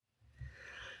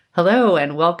Hello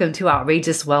and welcome to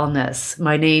Outrageous Wellness.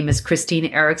 My name is Christine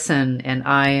Erickson and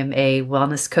I am a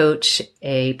wellness coach,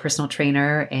 a personal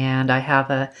trainer, and I have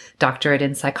a doctorate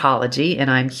in psychology. And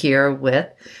I'm here with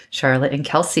Charlotte and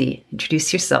Kelsey.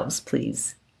 Introduce yourselves,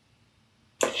 please.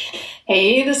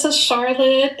 Hey, this is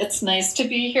Charlotte. It's nice to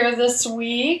be here this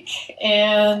week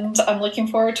and I'm looking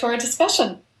forward to our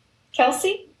discussion.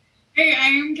 Kelsey? Hey, I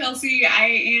am Kelsey. I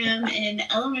am an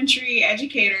elementary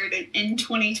educator in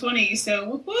 2020, so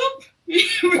whoop whoop.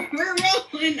 We're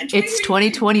rolling. It's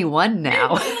 2021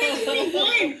 now.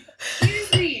 2021.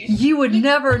 Excuse me. You would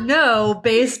never know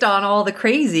based on all the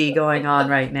crazy going on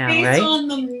right now, Based right? on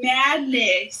the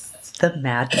madness. The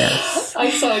madness. I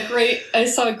saw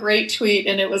a great tweet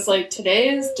and it was like, today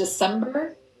is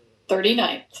December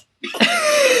 39th.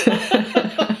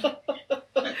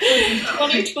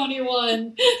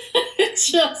 2021. It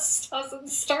just hasn't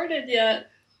started yet.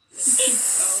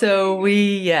 So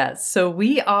we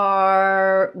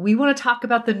want to talk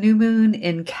about the new moon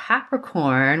in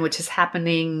Capricorn, which is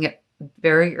happening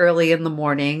very early in the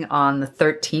morning on the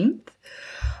 13th.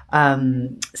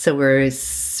 So we're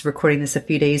recording this a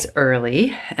few days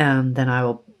early, and then I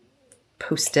will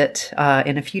post it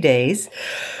in a few days.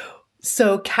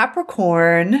 So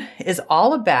Capricorn is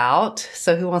all about,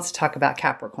 so who wants to talk about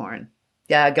Capricorn?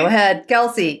 Yeah, go ahead,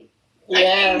 Kelsey.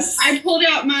 Yes. I pulled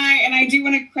out and I do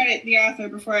want to credit the author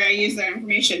before I use their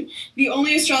information. The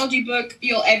only astrology book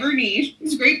you'll ever need.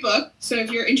 It's a great book. So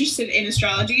if you're interested in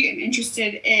astrology and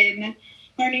interested in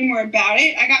learning more about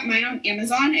it, I got mine on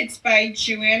Amazon. It's by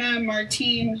Joanna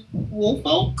Martine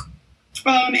Woolfolk.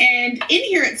 And in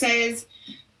here it says,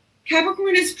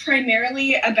 Capricorn is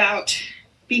primarily about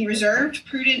being reserved,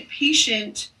 prudent,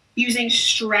 patient, using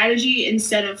strategy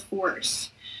instead of force.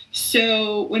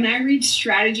 So when I read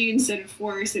strategy instead of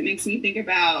force, it makes me think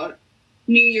about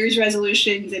New Year's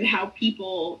resolutions and how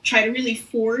people try to really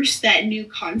force that new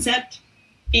concept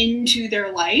into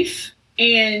their life.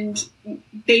 And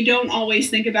they don't always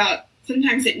think about,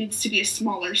 sometimes it needs to be a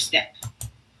smaller step.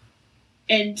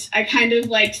 And I kind of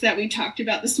liked that we talked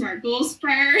about the SMART goals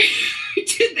prior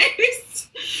to this,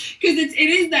 because it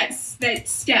is that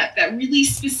step, that really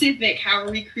specific, how are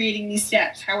we creating these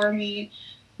steps? How are we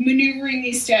maneuvering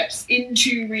these steps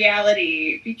into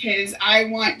reality? Because I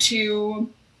want to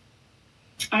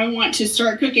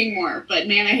start cooking more, but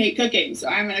man, I hate cooking. So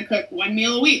I'm going to cook one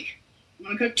meal a week. I'm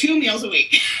going to cook 2 meals a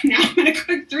week. Now I'm going to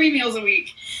cook 3 meals a week,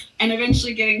 and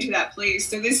eventually getting to that place.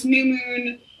 So this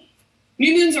new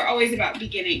moons are always about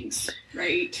beginnings,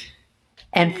 right?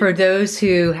 And for those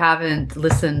who haven't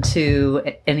listened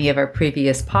to any of our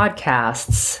previous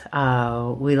podcasts,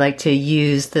 we like to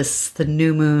use the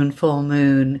new moon, full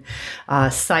moon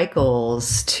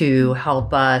cycles to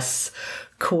help us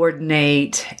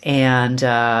coordinate and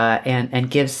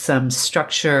give some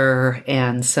structure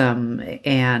and some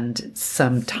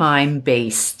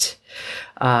time-based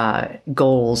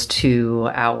goals to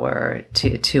our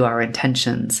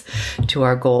intentions, to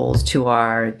our goals, to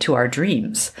our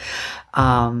dreams.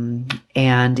 And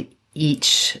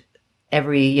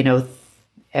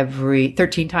every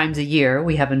 13 times a year,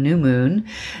 we have a new moon,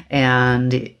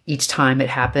 and each time it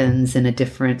happens in a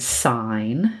different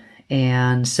sign.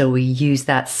 And so we use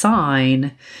that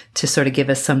sign to sort of give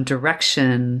us some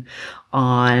direction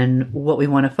on what we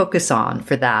want to focus on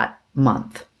for that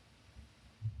month.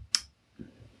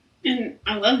 And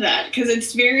I love that because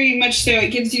it's very much so, it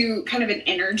gives you kind of an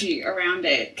energy around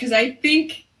it. Because I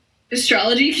think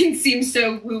astrology can seem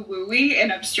so woo-woo-y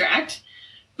and abstract,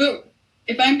 but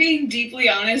if I'm being deeply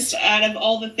honest, out of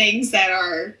all the things that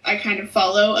I kind of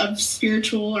follow of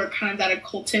spiritual or kind of that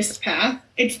occultist path,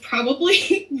 it's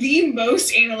probably the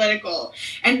most analytical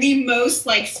and the most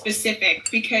specific,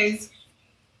 because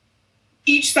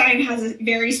each sign has a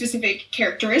very specific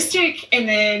characteristic, and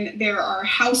then there are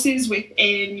houses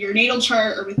within your natal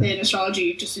chart or within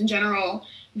astrology just in general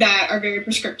that are very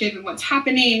prescriptive in what's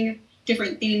happening,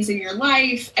 different themes in your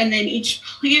life, and then each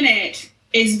planet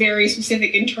is very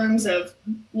specific in terms of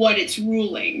what it's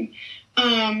ruling.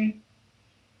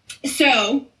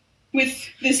 So with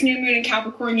this new moon in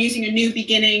Capricorn, using a new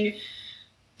beginning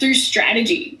through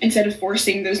strategy instead of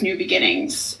forcing those new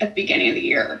beginnings at the beginning of the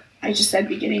year. I just said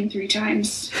beginning 3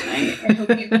 times. I hope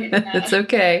you can It's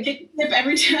okay. Tip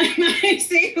every time I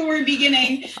say the word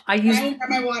beginning. I will grab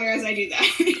my water as I do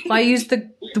that. I used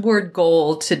the word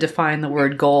goal to define the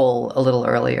word goal a little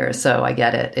earlier, so I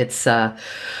get it. It's I'm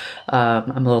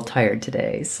a little tired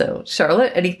today. So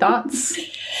Charlotte, any thoughts?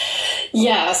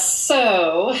 Yes.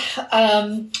 So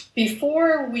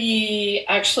before we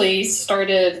actually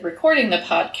started recording the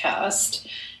podcast,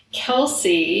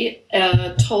 Kelsey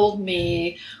told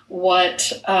me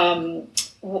what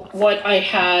what I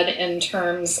had in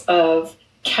terms of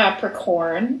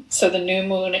Capricorn, so the new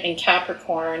moon in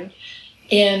Capricorn,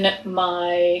 in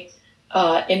my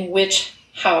in which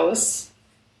house,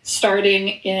 starting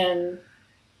in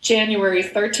January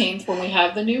 13th when we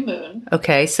have the new moon.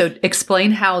 Okay, so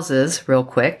explain houses real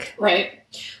quick. Right.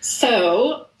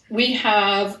 So we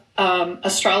have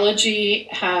astrology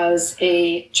has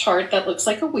a chart that looks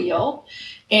like a wheel.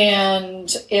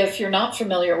 And if you're not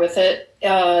familiar with it,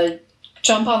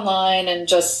 jump online and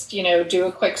just, do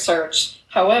a quick search.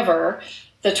 However,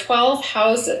 the 12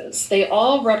 houses, they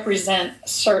all represent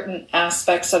certain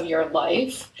aspects of your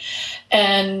life.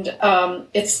 And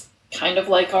it's kind of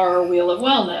like our Wheel of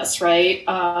Wellness, right?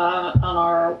 On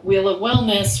our Wheel of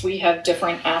Wellness, we have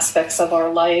different aspects of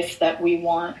our life that we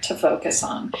want to focus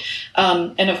on.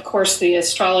 And of course, the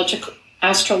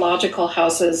astrological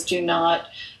houses do not,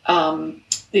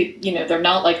 they're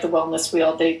not like the wellness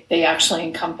wheel. They actually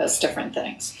encompass different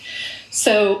things.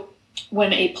 So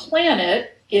when a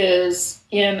planet is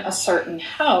in a certain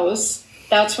house,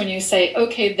 that's when you say,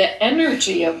 okay, the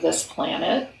energy of this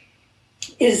planet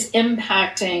is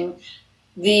impacting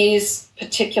these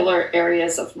particular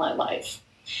areas of my life.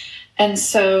 And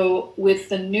so with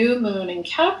the new moon in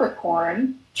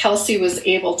Capricorn, Kelsey was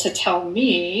able to tell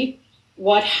me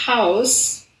what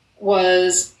house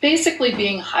was basically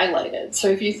being highlighted. So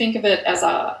if you think of it as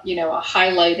a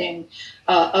highlighting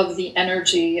of the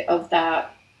energy of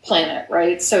that planet,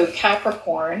 right? So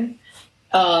Capricorn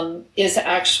is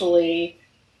actually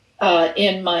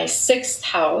in my 6th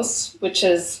house, which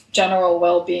is general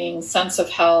well-being, sense of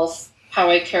health,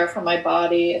 how I care for my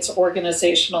body, it's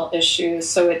organizational issues.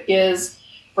 So it is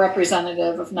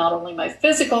representative of not only my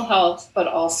physical health, but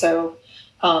also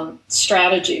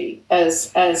strategy,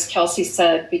 as Kelsey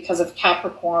said, because of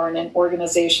Capricorn and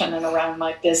organization and around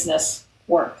my business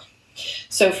work.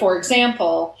 So for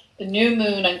example, the new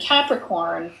moon in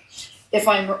Capricorn, if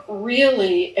I'm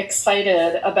really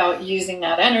excited about using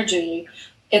that energy,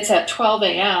 it's at 12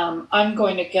 a.m. I'm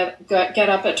going to get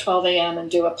up at 12 a.m. and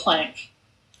do a plank.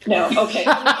 No, okay.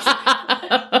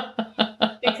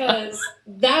 Because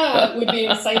that would be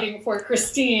exciting for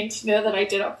Christine to know that I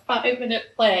did a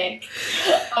 5-minute plank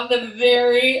on the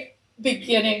very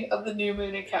beginning of the new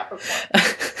moon in Capricorn.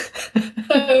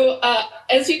 So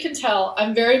as you can tell,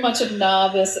 I'm very much a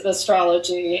novice at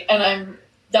astrology, and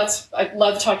I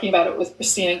love talking about it with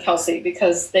Christine and Kelsey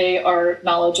because they are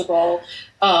knowledgeable,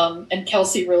 and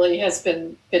Kelsey really has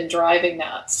been driving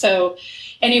that. So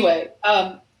anyway,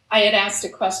 I had asked a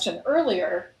question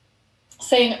earlier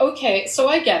saying, okay, so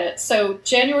I get it. So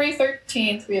January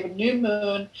 13th, we have a new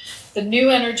moon. The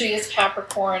new energy is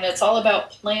Capricorn. It's all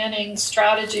about planning,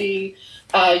 strategy,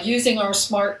 using our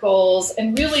SMART goals,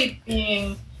 and really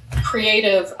being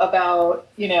creative about,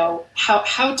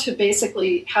 how to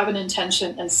basically have an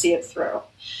intention and see it through.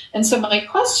 And so my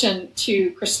question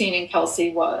to Christine and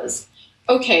Kelsey was,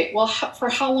 okay, well, for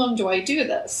how long do I do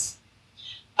this?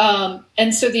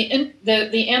 And so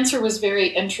the answer was very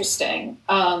interesting.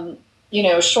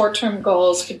 Short-term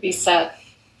goals could be set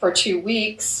for 2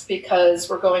 weeks because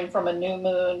we're going from a new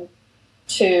moon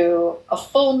to a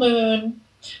full moon,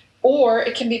 or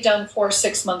it can be done for a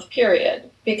 6-month period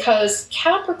because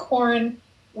Capricorn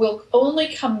will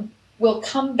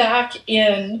come back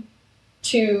in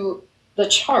to the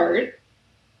chart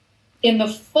in the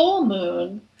full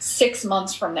moon 6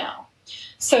 months from now.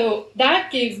 So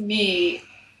that gave me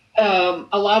a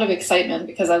lot of excitement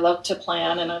because I love to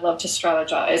plan and I love to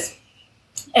strategize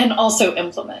and also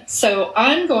implement. So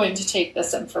I'm going to take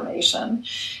this information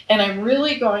and I'm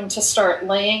really going to start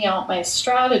laying out my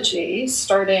strategy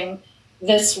starting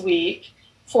this week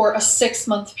for a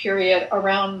 6-month period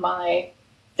around my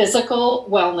physical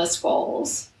wellness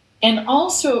goals and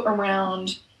also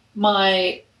around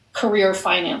my career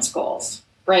finance goals,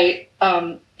 right?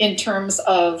 In terms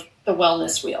of the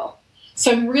wellness wheel.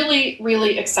 So I'm really,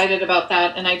 really excited about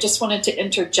that. And I just wanted to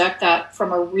interject that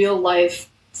from a real life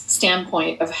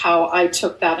standpoint of how I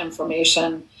took that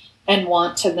information and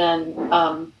want to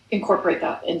then incorporate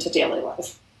that into daily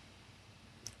life.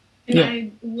 And yeah.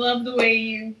 I love the way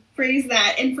you phrase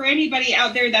that. And for anybody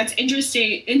out there that's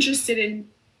interested in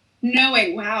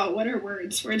knowing, wow, what are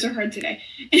words? Words are hard today.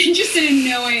 Interested in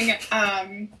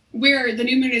knowing where the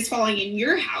new moon is falling in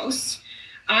your house,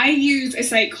 I use a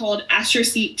site called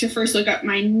AstroSeek to first look up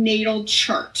my natal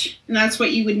chart. And that's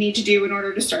what you would need to do in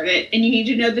order to start it. And you need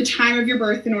to know the time of your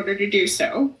birth in order to do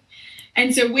so.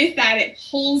 And so with that, it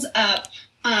pulls up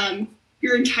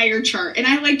your entire chart. And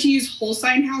I like to use whole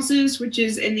sign houses, which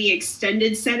is in the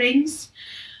extended settings.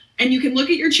 And you can look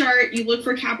at your chart, you look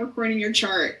for Capricorn in your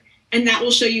chart, and that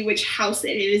will show you which house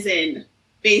it is in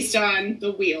based on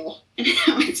the wheel and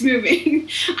how it's moving.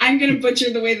 I'm going to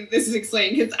butcher the way that this is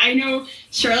explained because I know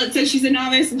Charlotte says she's a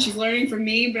novice and she's learning from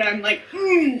me, but I'm like,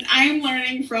 I am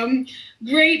learning from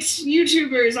great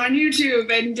YouTubers on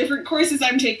YouTube and different courses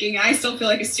I'm taking. I still feel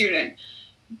like a student.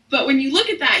 But when you look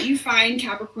at that, you find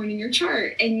Capricorn in your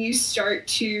chart and you start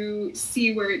to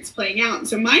see where it's playing out.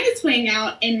 So mine is playing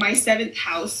out in my 7th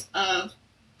house of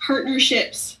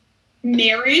partnerships,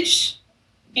 marriage,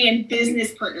 and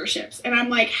business partnerships. And I'm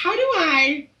like, how do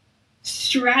I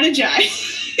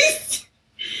strategize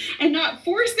and not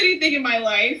force anything in my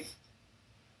life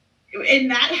in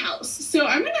that house? So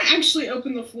I'm going to actually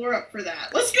open the floor up for that.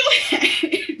 Let's go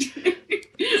ahead.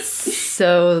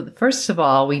 So first of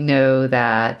all, we know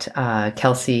that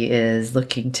Kelsey is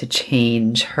looking to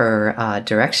change her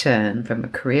direction from a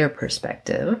career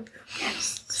perspective.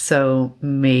 Yes. So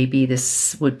maybe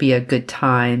this would be a good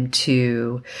time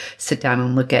to sit down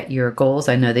and look at your goals.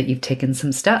 I know that you've taken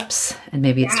some steps, and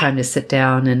maybe it's time to sit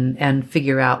down and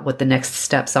figure out what the next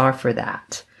steps are for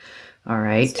that. All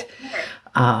right.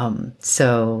 And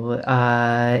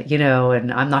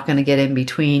I'm not going to get in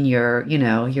between your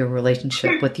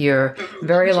relationship with your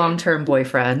very long-term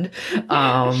boyfriend.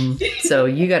 So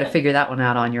you got to figure that one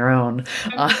out on your own.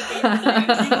 What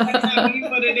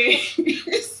it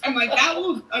is. I'm like, that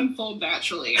will unfold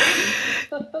naturally.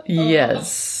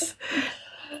 Yes.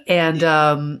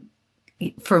 And,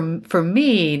 for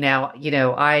me now,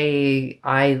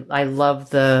 I love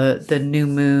the new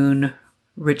moon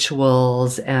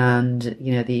rituals and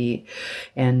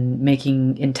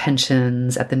making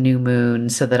intentions at the new moon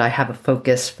so that I have a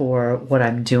focus for what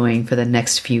I'm doing for the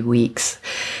next few weeks,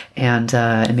 and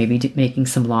maybe making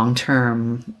some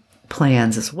long-term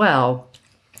plans as well.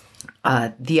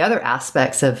 The other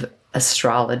aspects of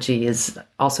astrology is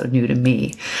also new to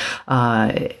me,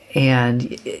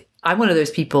 and I'm one of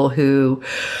those people who,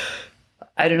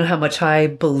 I don't know how much I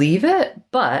believe it,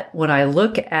 but when I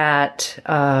look at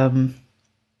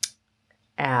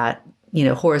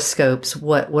horoscopes,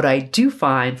 what I do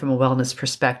find from a wellness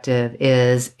perspective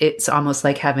is it's almost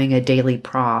like having a daily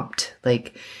prompt.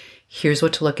 Like, here's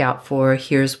what to look out for.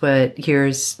 Here's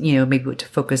maybe what to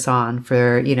focus on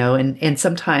for, and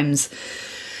sometimes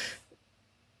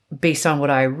based on what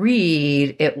I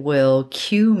read, it will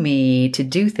cue me to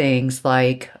do things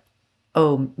like,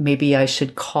 oh, maybe I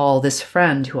should call this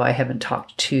friend who I haven't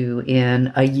talked to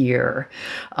in a year.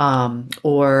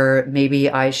 Or maybe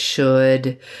I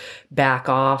should back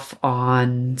off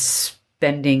on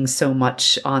spending so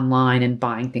much online and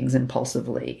buying things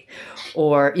impulsively.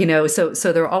 Or, so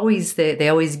they're always, they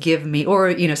always give me,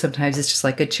 or, sometimes it's just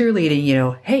like a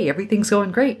cheerleading, hey, everything's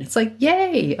going great. It's like,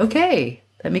 yay, okay.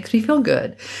 That makes me feel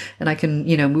good. And I can,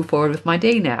 move forward with my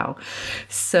day now.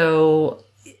 So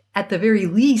at the very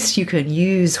least, you can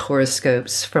use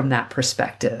horoscopes from that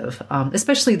perspective,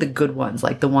 especially the good ones,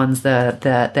 like the ones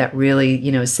that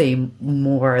really, say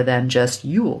more than just,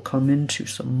 you will come into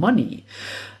some money.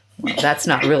 Well, that's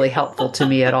not really helpful to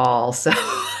me at all. So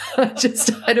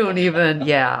I don't even,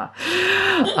 yeah.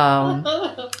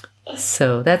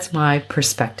 So that's my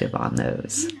perspective on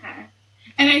those. Yeah.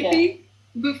 And I think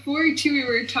before, too, we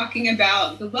were talking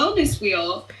about the wellness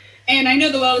wheel. And I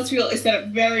know the wellness wheel is set up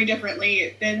very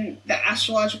differently than the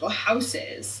astrological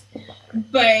houses,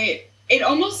 but it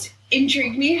almost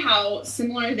intrigued me how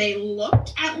similar they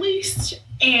looked, at least,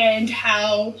 and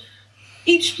how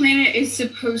each planet is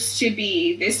supposed to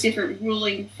be this different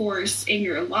ruling force in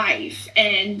your life.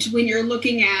 And when you're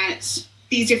looking at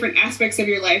these different aspects of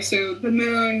your life, so the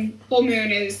moon, full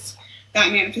moon is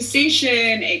that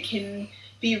manifestation. It can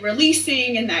be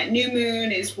releasing, and that new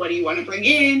moon is what do you want to bring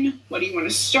in, what do you want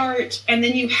to start, and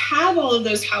then you have all of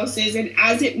those houses, and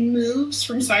as it moves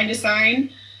from sign to sign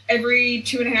every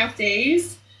 2.5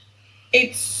 days,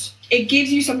 it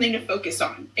gives you something to focus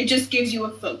on. It just gives you a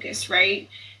focus, right?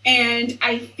 And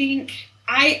I think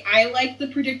I like the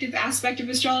predictive aspect of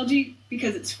astrology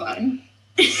because it's fun.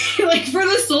 Like, for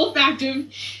the sole fact of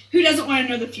who doesn't want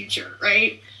to know the future,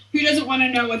 right? Who doesn't want to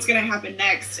know what's going to happen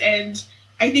next? And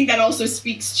I think that also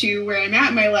speaks to where I'm at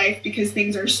in my life, because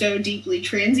things are so deeply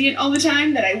transient all the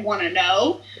time that I want to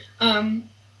know.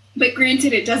 But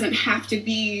granted, it doesn't have to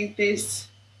be this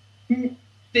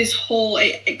whole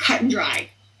cut and dry.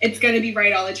 It's going to be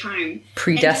right all the time.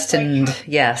 Predestined,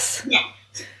 yes. Yeah.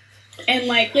 And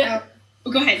go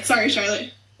ahead. Sorry,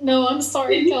 Charlotte. No, I'm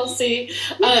sorry, Kelsey.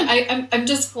 I'm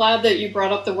just glad that you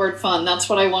brought up the word fun. That's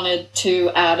what I wanted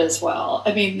to add as well.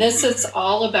 I mean, this is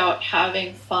all about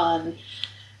having fun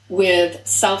with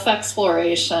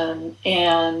self-exploration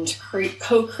and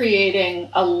co-creating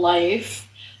a life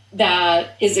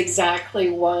that is exactly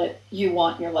what you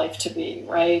want your life to be,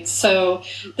 right? So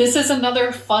this is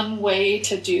another fun way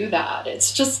to do that.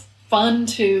 It's just fun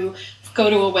to go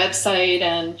to a website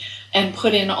and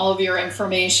put in all of your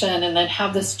information and then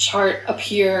have this chart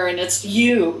appear, and it's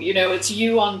it's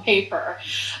you on paper.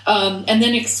 And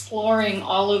then exploring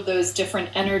all of those different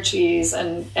energies.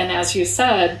 And as you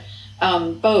said,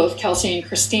 both Kelsey and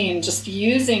Christine, just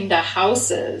using the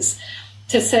houses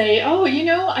to say, oh,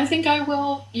 I think I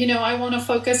will, I want to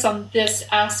focus on this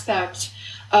aspect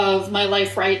of my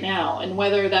life right now. And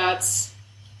whether that's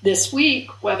this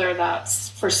week, whether that's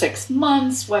for 6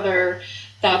 months, whether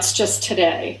that's just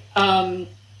today.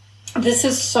 This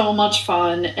is so much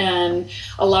fun. And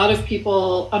a lot of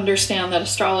people understand that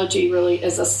astrology really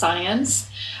is a science.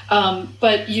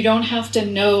 But you don't have to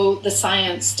know the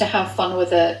science to have fun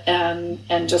with it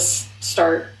and just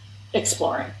start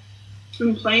exploring.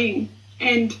 And playing.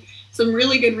 And some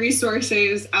really good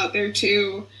resources out there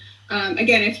too.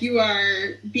 Again, if you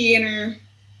are beginner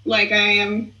like I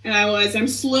am and I'm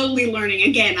slowly learning.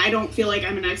 Again, I don't feel like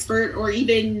I'm an expert or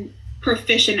even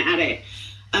proficient at it.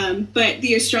 But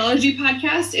the astrology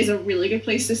podcast is a really good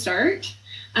place to start.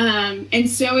 And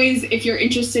so is, if you're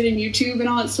interested in YouTube and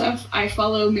all that stuff, I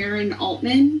follow Maren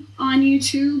Altman on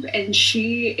YouTube, and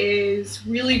she is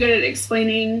really good at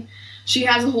explaining. She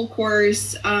has a whole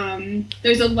course.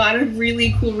 There's a lot of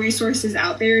really cool resources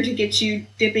out there to get you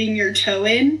dipping your toe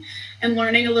in and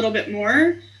learning a little bit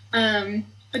more.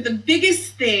 But the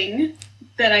biggest thing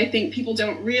that I think people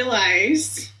don't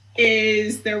realize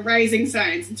is their rising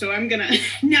signs. And so I'm gonna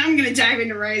dive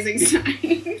into rising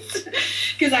signs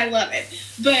because I love it.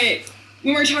 But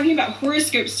when we're talking about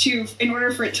horoscopes too, in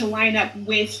order for it to line up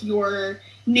with your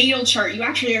natal chart, you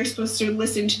actually are supposed to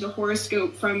listen to the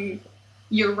horoscope from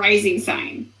your rising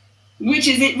sign,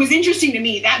 it was interesting to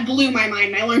me. That blew my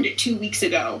mind. I learned it 2 weeks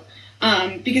ago.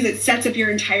 Because it sets up your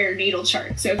entire natal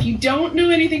chart. So if you don't know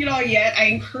anything at all yet, I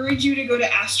encourage you to go to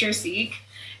AstroSeek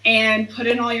and put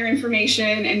in all your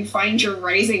information and find your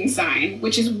rising sign,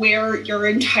 which is where your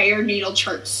entire natal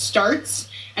chart starts,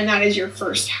 and that is your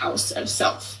first house of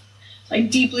self. So I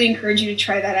deeply encourage you to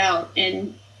try that out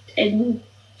and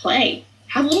play.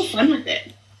 Have a little fun with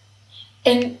it.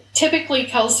 And typically,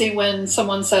 Kelsey, when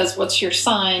someone says, "What's your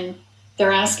sign?"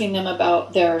 they're asking them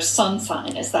about their sun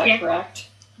sign. Is that correct?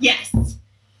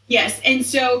 Yes. And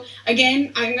so,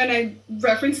 again, I'm going to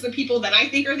reference the people that I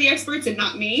think are the experts and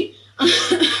not me.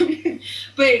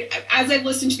 But as I've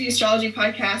listened to the astrology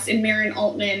podcast and Maren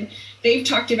Altman, they've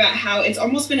talked about how it's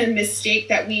almost been a mistake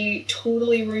that we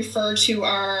totally refer to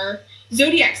our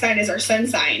zodiac sign as our sun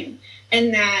sign.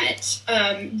 And that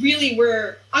really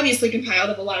we're obviously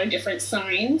compiled of a lot of different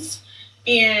signs,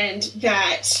 and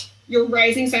that your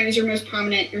rising sign is your most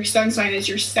prominent, your sun sign is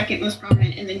your second most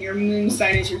prominent, and then your moon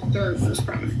sign is your third most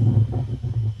prominent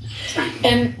sign.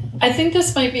 And I think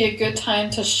this might be a good time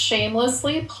to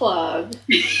shamelessly plug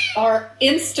our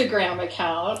Instagram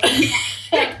account,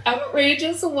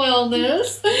 Outrageous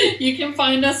Wellness. You can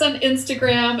find us on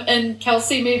Instagram, and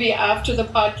Kelsey, maybe after the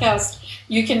podcast,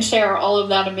 you can share all of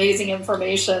that amazing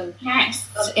information on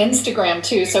Instagram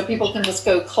too, so people can just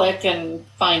go click and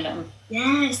find them.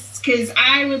 Yes, because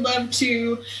I would love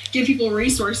to give people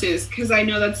resources, because I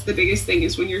know that's the biggest thing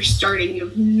is when you're starting, you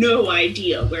have no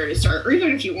idea where to start, or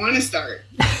even if you want to start.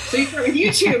 So you start with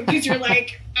YouTube because you're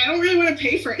like, I don't really want to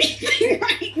pay for anything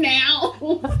right now.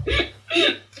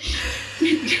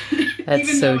 That's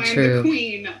even so though I'm true. the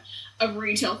queen of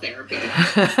retail therapy.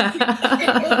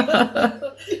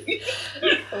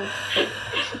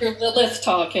 You're Lilith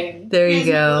talking. There you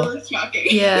go. Lilith talking.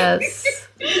 Yes.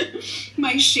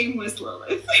 My shameless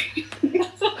Lilith.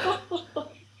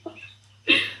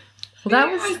 Well,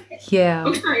 that was,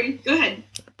 Oh, sorry. Go ahead.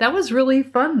 That was really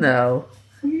fun, though.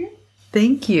 Mm-hmm.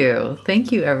 Thank you.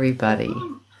 Thank you, everybody.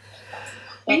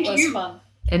 That was fun.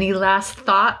 Any last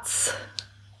thoughts?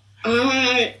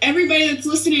 Everybody that's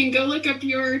listening, go look up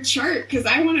your chart because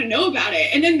I want to know about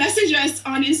it. And then message us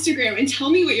on Instagram and tell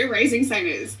me what your rising sign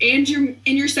is and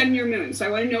your sun and your moon. So I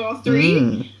want to know all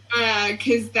three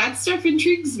because that stuff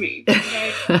intrigues me.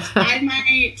 I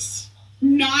might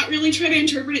not really try to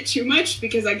interpret it too much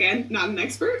because, again, not an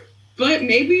expert. But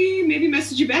maybe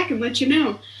message you back and let you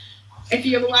know if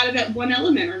you have a lot of that one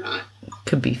element or not.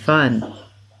 Could be fun.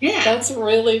 Yeah. That's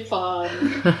really fun.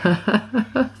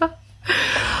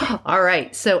 All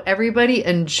right. So everybody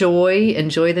enjoy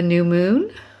the new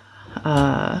moon.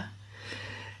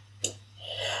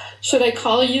 Should I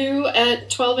call you at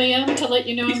 12 a.m. to let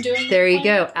you know I'm doing There you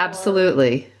go.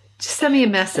 Absolutely. Just send me a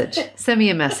message.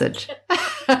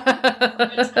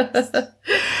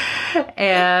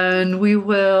 And we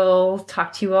will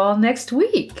talk to you all next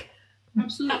week.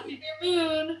 Absolutely. Happy new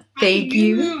moon Thank Happy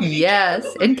you. new moon. Yes,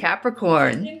 in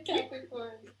Capricorn. in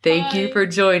Capricorn. Thank you Bye. for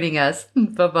joining us.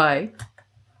 Bye-bye.